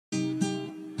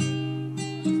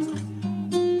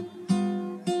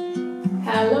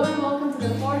Hello and welcome to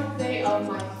the fourth day of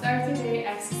my 30-day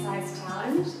exercise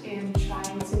challenge in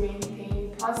trying to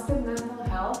maintain positive mental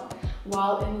health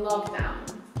while in lockdown.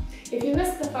 If you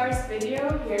missed the first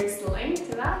video, here's the link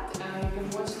to that. You can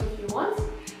watch it if you want.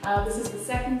 This is the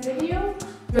second video.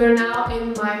 We're now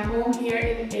in my home here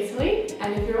in Italy,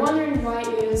 and if you're wondering why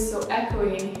it is so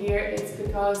echoey in here, it's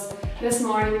because this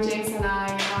morning James and I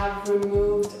have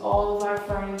removed all of our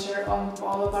furniture,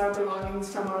 all of our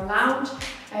belongings from our lounge,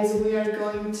 as we are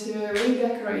going to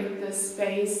redecorate this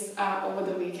space over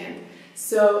the weekend.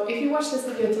 So if you watch this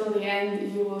video till the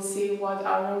end, you will see what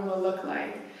our room will look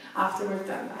like after we've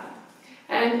done that.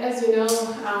 And as you know,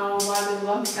 while in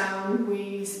lockdown,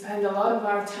 we spend a lot of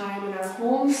our time in our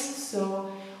homes,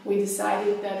 so we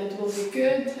decided that it will be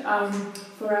good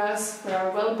for us, for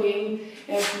our well-being,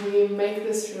 if we make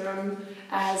this room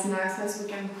as nice as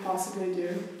we can possibly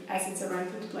do, as it's a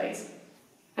rented place.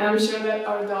 And I'm sure that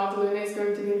our dog Luna is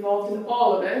going to be involved in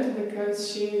all of it, because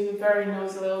she is a very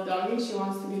nosy little doggy. She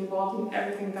wants to be involved in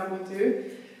everything that we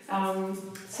do.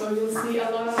 So you'll see a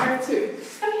lot of her too.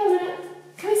 Come here, Luna.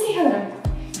 Come and say hello.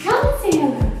 Come and say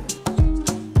hello.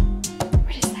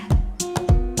 What is that?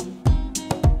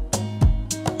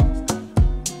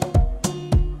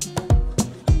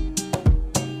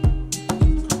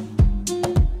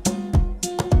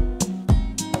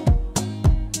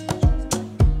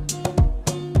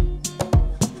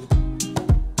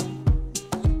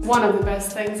 One of the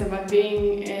best things about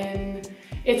being in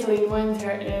Italy in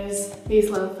winter is these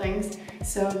little things.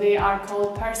 So they are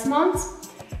called persimmons.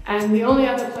 And the only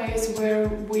other place where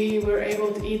we were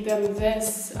able to eat them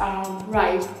this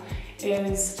ripe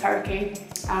is Turkey.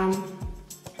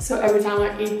 So every time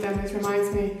I eat them, it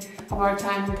reminds me of our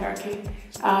time in Turkey.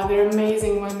 They're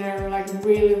amazing when they're like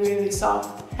really, really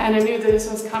soft. And I knew that this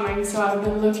was coming, so I've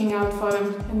been looking out for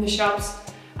them in the shops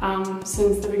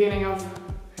since the beginning of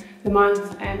the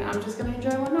month, and I'm just gonna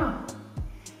enjoy one now.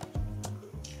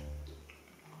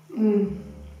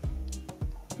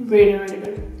 Really, really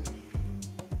good.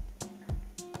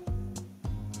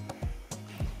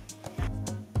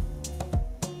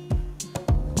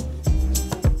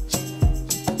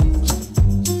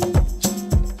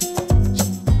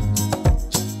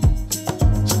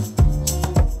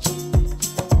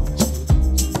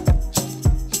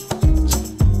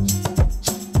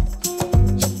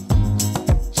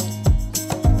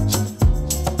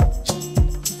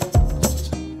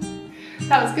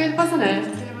 That was good, wasn't it?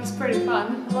 It was pretty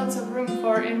fun. Lots of room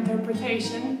for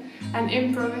interpretation and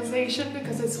improvisation,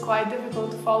 because it's quite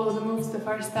difficult to follow the moves the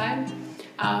first time.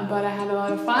 But I had a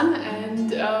lot of fun,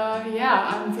 and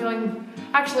yeah, I'm feeling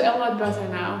actually a lot better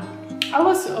now. I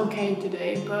was okay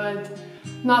today, but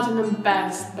not in the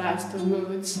best of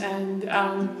moods, and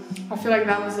I feel like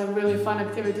that was a really fun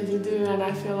activity to do, and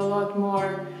I feel a lot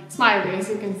more smiley, as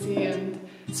you can see, and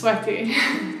sweaty.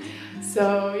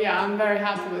 So yeah, I'm very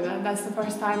happy with that. That's the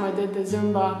first time I did the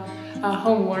Zumba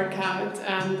home workout,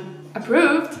 and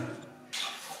approved.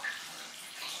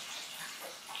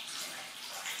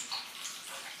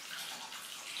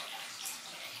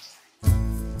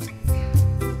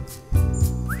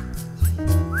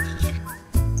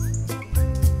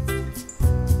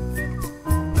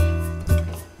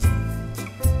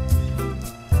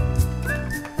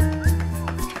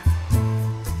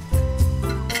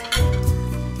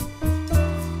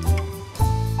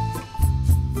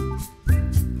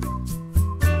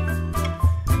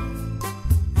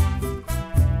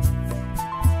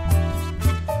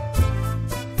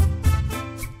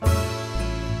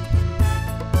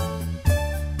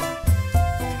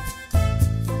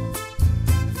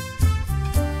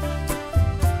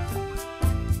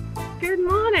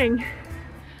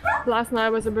 Last night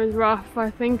was a bit rough.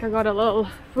 I think I got a little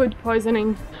food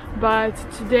poisoning, but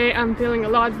today I'm feeling a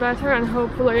lot better and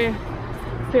hopefully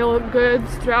feel good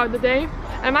throughout the day.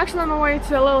 I'm actually on my way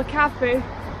to a little cafe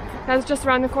that's just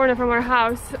around the corner from our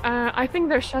house. I think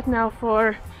they're shut now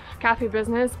for cafe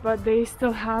business, but they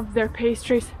still have their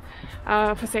pastries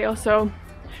for sale, so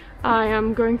I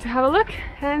am going to have a look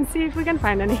and see if we can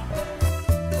find any.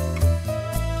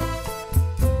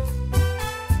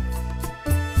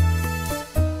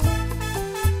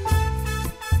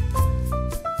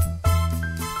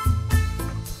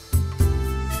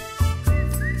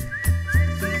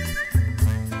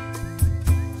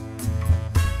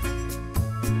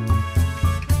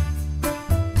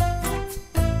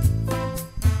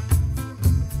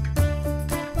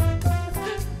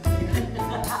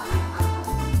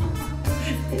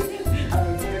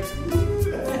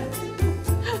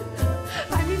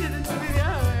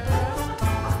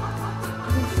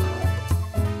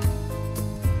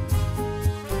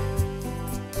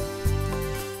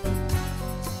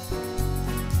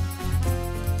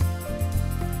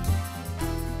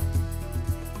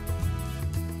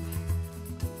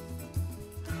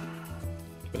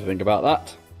 think about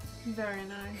that? Very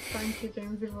nice. Thank you,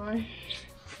 Jamesy boy.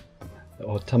 The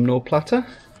autumnal platter.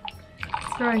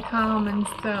 It's very calm and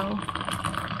still.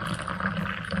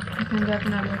 I can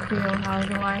definitely feel how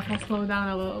the life has slowed down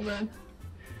a little bit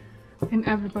in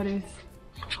everybody's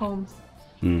homes.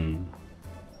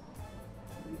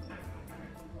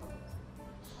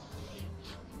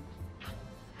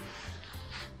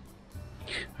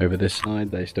 Over this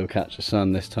side they still catch the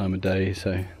sun this time of day,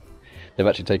 so they've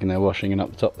actually taken their washing in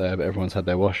up the top there, but everyone's had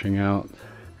their washing out.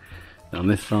 On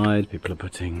this side people are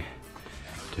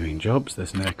doing jobs.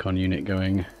 There's an aircon unit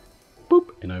going boop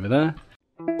in over there.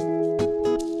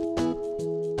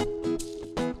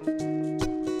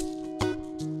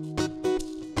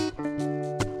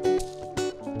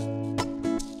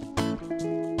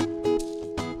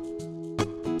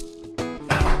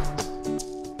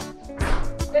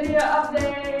 Video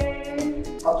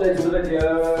update! Update to the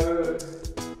video!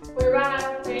 We ran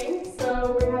out of things,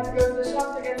 so we had to go to the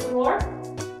shop to get some more.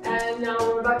 And now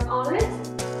we're back on it.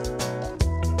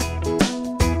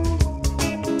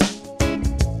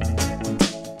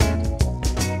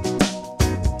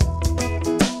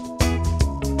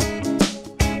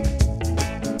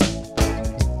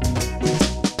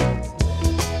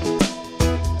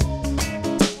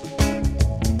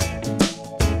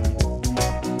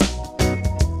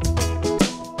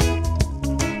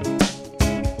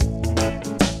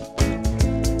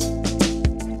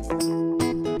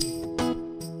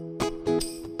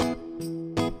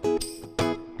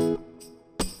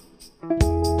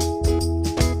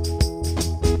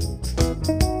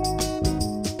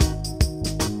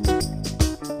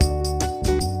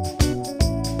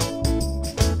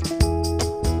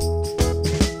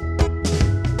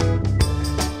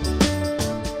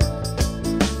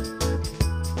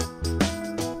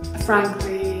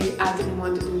 Frankly, I didn't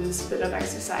want to do this bit of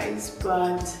exercise,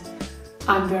 but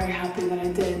I'm very happy that I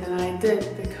did, and I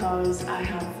did because I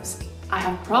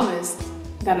have promised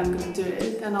that I'm gonna do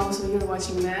it, and also you're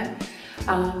watching that,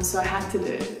 so I had to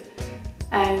do it.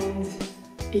 And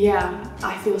yeah,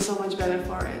 I feel so much better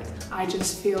for it. I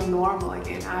just feel normal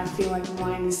again. I feel like my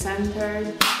mind is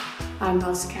centered, I'm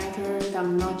not scattered,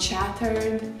 I'm not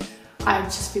shattered. I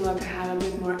just feel like I have a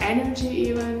bit more energy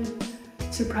even.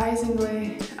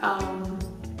 Surprisingly,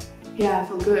 yeah, I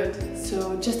feel good.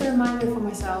 So just a reminder for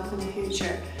myself in the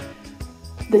future,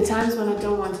 the times when I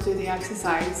don't want to do the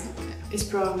exercise is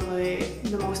probably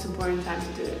the most important time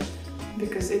to do it,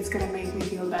 because it's gonna make me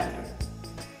feel better.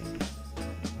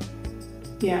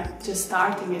 Yeah, just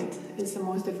starting it is the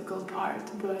most difficult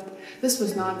part, but this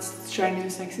was not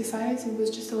strenuous exercise, it was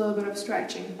just a little bit of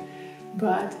stretching,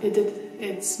 but it did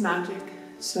its magic,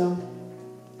 so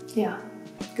yeah,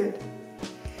 good.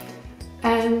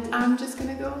 And I'm just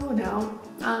gonna go now.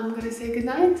 I'm gonna say good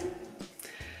night.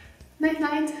 Night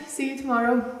night, see you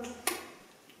tomorrow.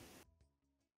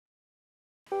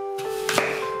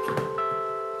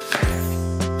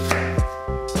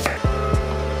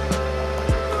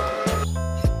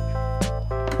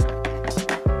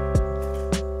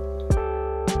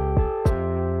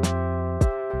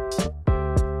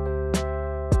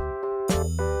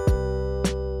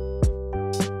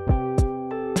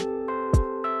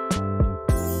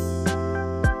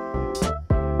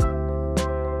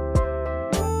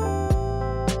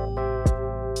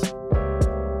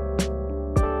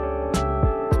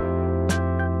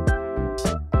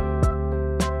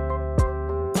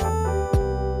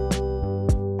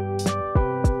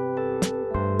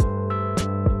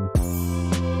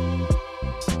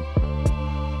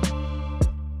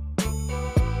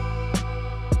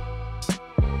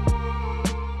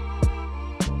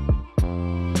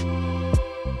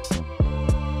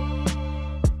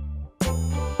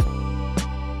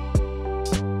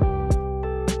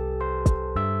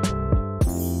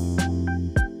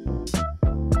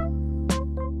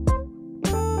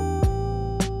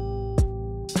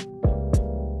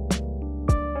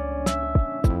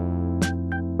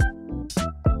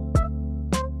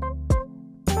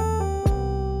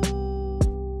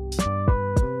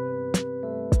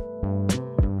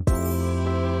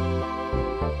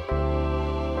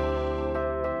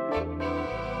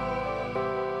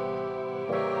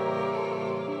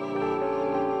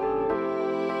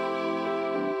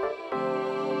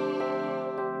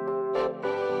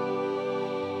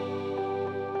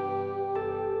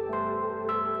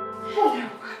 Hello,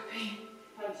 puppy.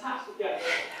 Fantastic day.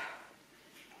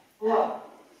 Right.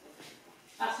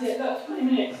 That's it, look, 20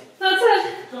 minutes. That's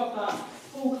it. Drop that.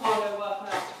 Full cardio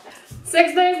workout.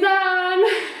 6 days done.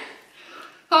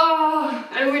 Oh,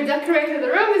 and we decorated the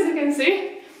room, as you can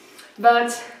see.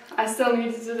 But I still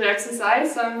need to do the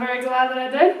exercise, so I'm very glad that I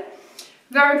did.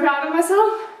 Very proud of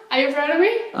myself. Are you proud of me?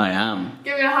 I am.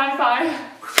 Give me a high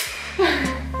five.